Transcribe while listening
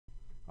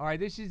All right,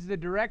 this is the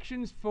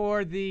directions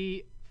for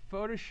the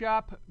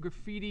Photoshop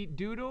Graffiti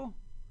Doodle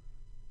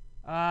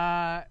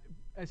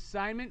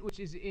assignment, which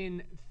is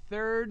in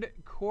third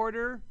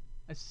quarter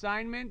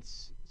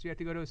assignments. So you have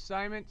to go to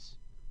assignments,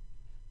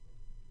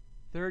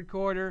 third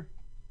quarter,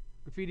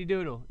 Graffiti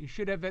Doodle. You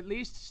should have at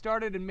least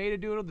started and made a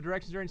doodle. The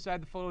directions are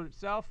inside the photo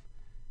itself.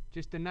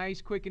 Just a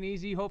nice, quick, and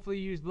easy. Hopefully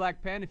you used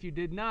black pen. If you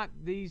did not,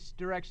 these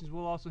directions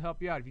will also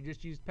help you out. If you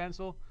just used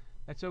pencil,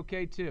 that's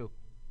okay too.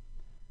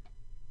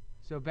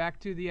 So back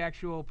to the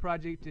actual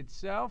project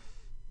itself.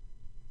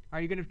 Are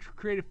you going to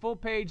create a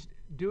full-page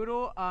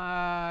doodle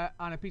on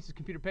a piece of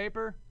computer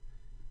paper?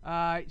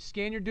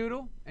 Scan your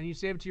doodle, and you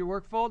save it to your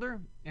work folder.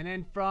 And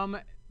then from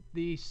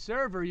the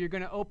server, you're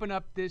going to open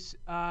up this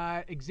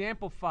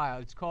example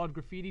file. It's called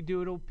Graffiti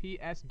Doodle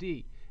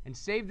PSD. And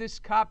save this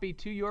copy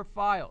to your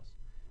files.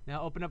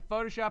 Now open up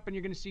Photoshop, and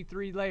you're going to see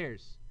 3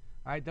 layers.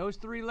 All right, those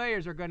 3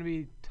 layers are going to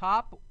be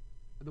top,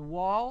 the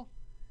wall,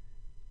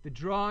 the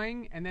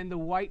drawing, and then the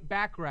white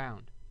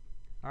background.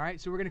 All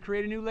right, so we're going to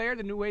create a new layer.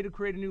 The new way to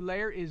create a new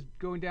layer is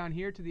going down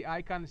here to the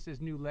icon that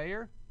says New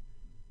Layer.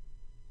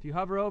 If you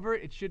hover over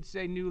it, it should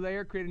say New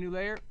Layer, create a new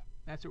layer.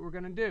 That's what we're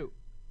going to do.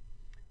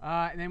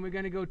 And then we're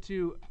going to go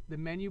to the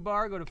menu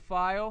bar, go to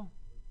File,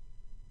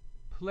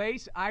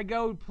 Place. I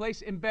go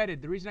Place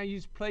Embedded. The reason I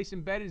use Place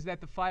Embedded is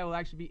that the file will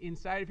actually be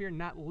inside of here,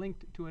 not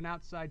linked to an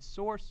outside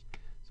source.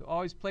 So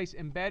always Place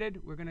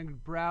Embedded. We're going to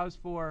browse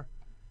for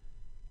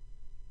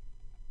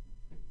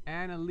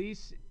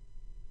Annalise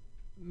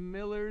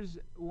Miller's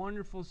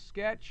wonderful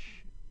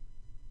sketch.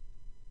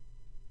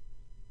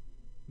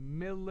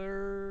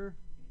 Miller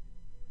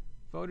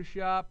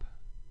Photoshop.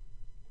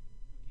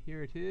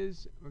 Here it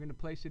is. We're going to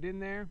place it in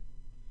there.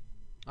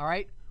 All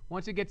right.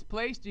 Once it gets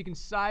placed, you can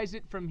size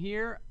it from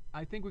here.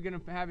 I think we're going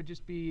to have it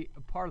just be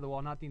a part of the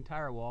wall, not the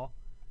entire wall.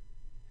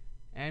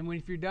 And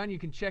if you're done, you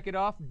can check it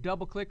off,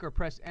 double click or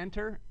press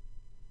enter.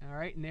 All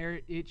right, and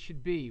there it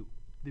should be.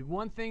 The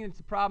one thing that's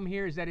the problem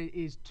here is that it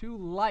is too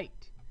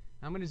light.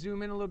 I'm going to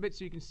zoom in a little bit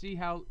so you can see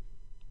how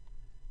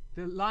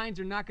the lines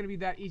are not going to be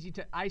that easy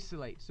to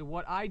isolate. So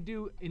what I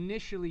do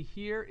initially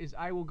here is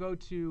I will go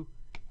to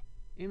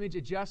Image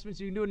Adjustments.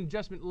 You can do an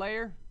adjustment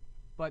layer,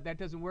 but that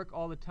doesn't work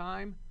all the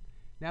time.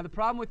 Now the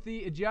problem with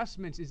the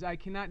adjustments is I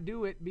cannot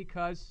do it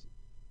because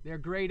they're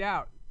grayed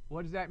out.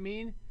 What does that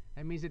mean?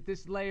 That means that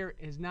this layer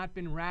has not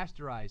been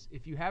rasterized.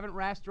 If you haven't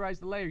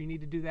rasterized the layer, you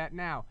need to do that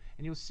now.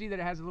 And you'll see that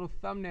it has a little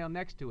thumbnail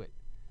next to it.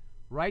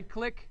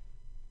 Right-click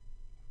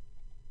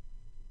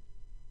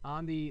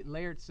on the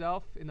layer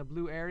itself in the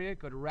blue area,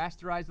 go to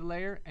rasterize the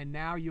layer, and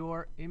now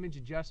your image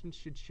adjustments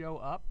should show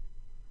up.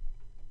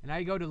 And now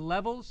you go to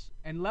levels,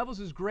 and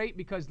levels is great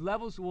because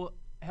levels will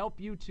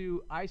help you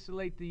to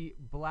isolate the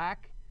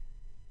black.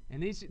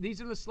 And these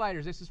are the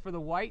sliders. This is for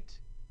the white.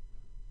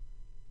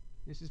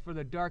 This is for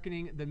the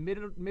darkening, the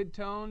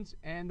mid-tones,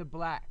 and the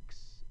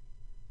blacks.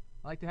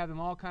 I like to have them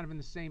all kind of in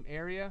the same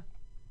area.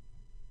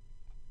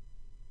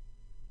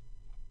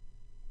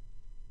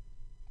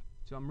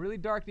 So I'm really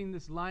darkening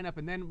this line up,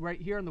 and then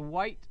right here on the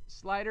white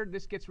slider,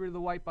 this gets rid of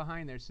the white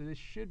behind there. So this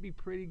should be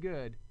pretty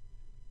good.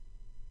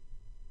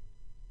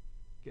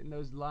 Getting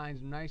those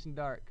lines nice and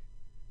dark.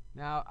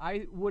 Now,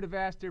 I would have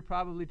asked her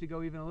probably to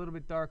go even a little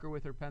bit darker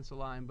with her pencil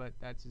line, but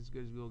that's as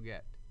good as we'll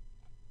get.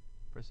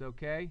 Press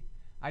OK.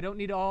 I don't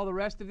need all the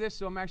rest of this,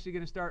 so I'm actually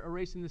going to start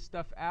erasing this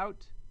stuff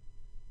out.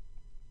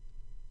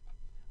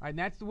 All right, and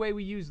that's the way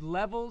we use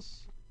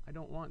levels. I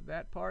don't want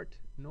that part,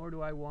 nor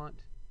do I want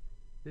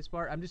this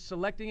part. I'm just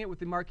selecting it with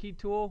the marquee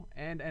tool,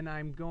 and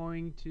I'm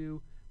going to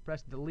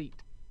press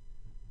delete.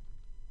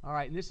 All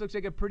right, and this looks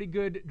like a pretty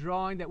good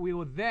drawing that we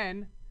will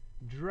then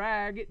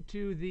drag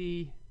to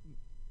the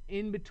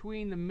in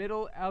between the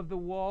middle of the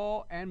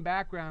wall and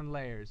background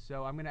layers.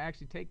 So I'm going to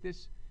actually take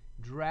this,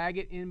 drag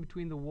it in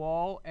between the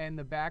wall and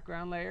the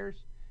background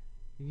layers.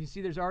 You can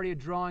see there's already a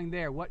drawing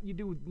there. What you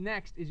do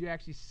next is you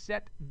actually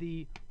set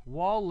the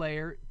wall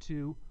layer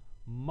to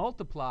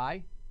multiply,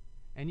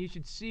 and you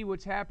should see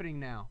what's happening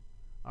now.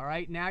 All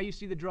right, now you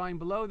see the drawing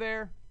below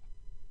there.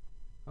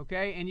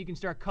 Okay, and you can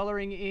start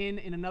coloring in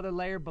another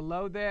layer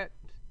below that.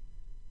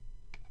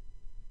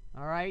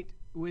 All right,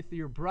 with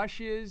your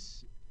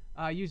brushes,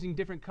 using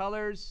different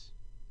colors.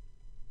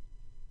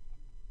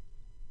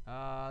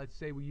 Let's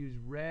say we use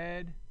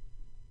red,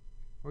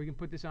 or we can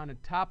put this on a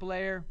top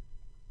layer.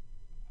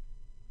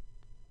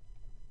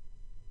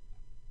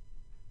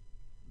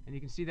 And you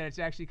can see that it's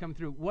actually come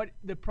through. What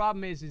the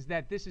problem is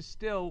that this is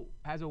still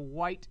has a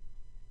white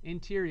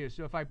interior.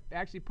 So if I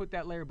actually put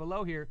that layer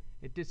below here,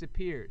 it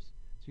disappears.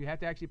 So you have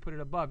to actually put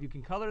it above. You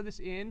can color this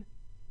in,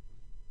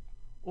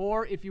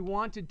 or if you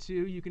wanted to,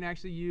 you can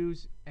actually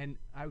use, and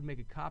I would make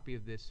a copy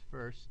of this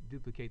first,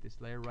 duplicate this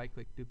layer,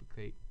 right-click,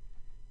 duplicate.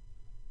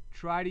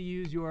 Try to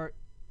use your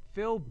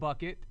fill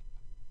bucket.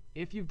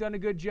 If you've done a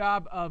good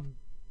job of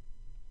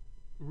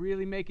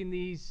really making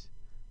these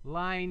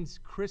lines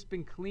crisp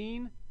and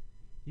clean,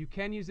 you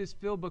can use this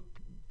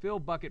fill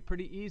bucket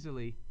pretty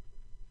easily.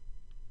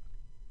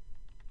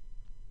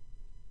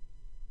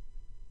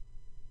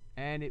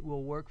 And it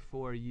will work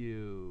for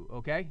you.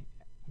 Okay?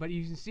 But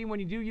you can see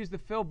when you do use the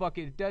fill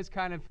bucket, it does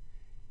kind of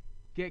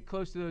get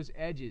close to those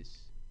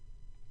edges.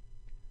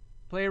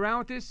 Play around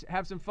with this,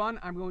 have some fun.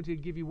 I'm going to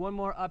give you one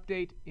more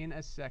update in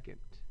a second.